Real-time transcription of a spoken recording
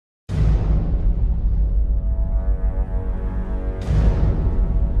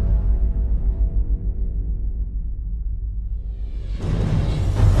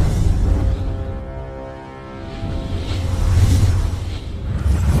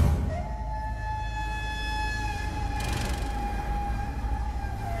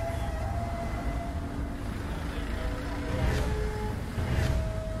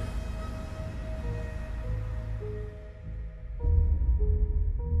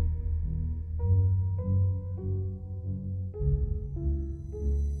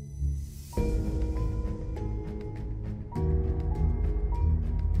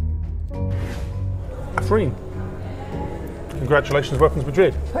AFREEN. Congratulations, welcome to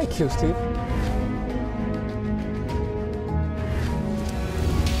Madrid. Thank you, Steve.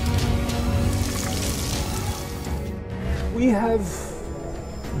 We have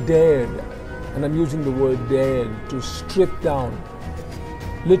dared, and I'm using the word dared, to strip down,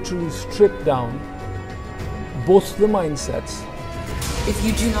 literally strip down, both the mindsets. If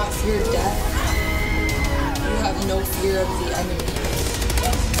you do not fear death, you have no fear of the enemy.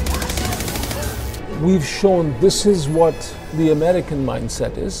 We've shown this is what the American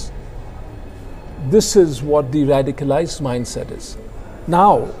mindset is. This is what the radicalized mindset is.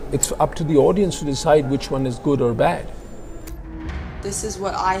 Now, it's up to the audience to decide which one is good or bad. This is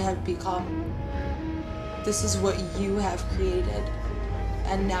what I have become. This is what you have created.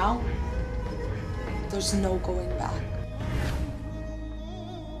 And now, there's no going back.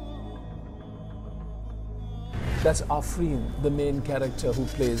 That's AFREEN, the main character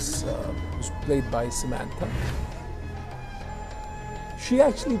who's played by Samantha. She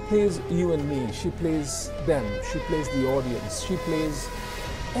actually plays you and me. She plays them. She plays the audience. She plays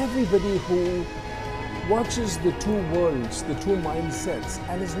everybody who watches the two worlds, the two mindsets,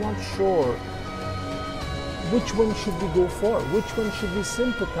 and is not sure which one should we go for, which one should we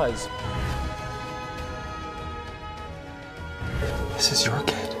sympathize. This is your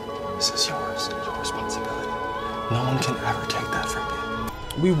kid. This is yours. Your responsibility. No one can ever take that from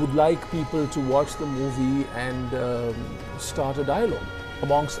you. We would like people to watch the movie and start a dialogue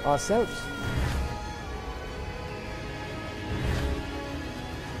amongst ourselves.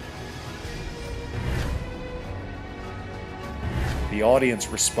 The audience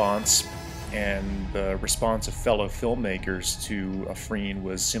response and the response of fellow filmmakers to AFREEN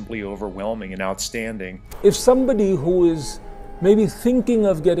was simply overwhelming and outstanding. If somebody who is maybe thinking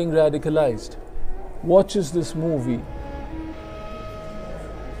of getting radicalized watches this movie,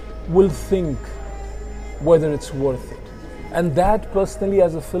 will think whether it's worth it. And that personally,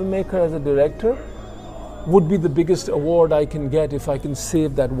 as a filmmaker, as a director, would be the biggest award I can get if I can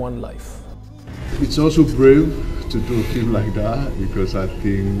save that one life. It's also brave to do a film like that, because I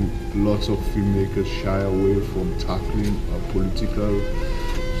think lots of filmmakers shy away from tackling a political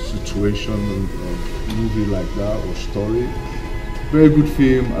situation in a movie like that or story. Very good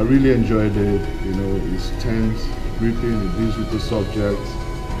film. I really enjoyed it. You know, it's tense, gripping, it deals with the subject.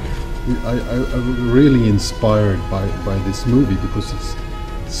 I'm really inspired by this movie because it's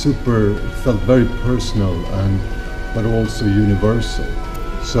super, it felt very personal but also universal.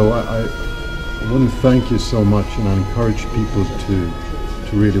 So I want to thank you so much, and I encourage people to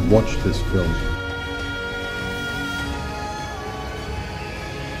really watch this film.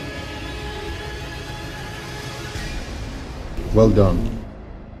 Well done.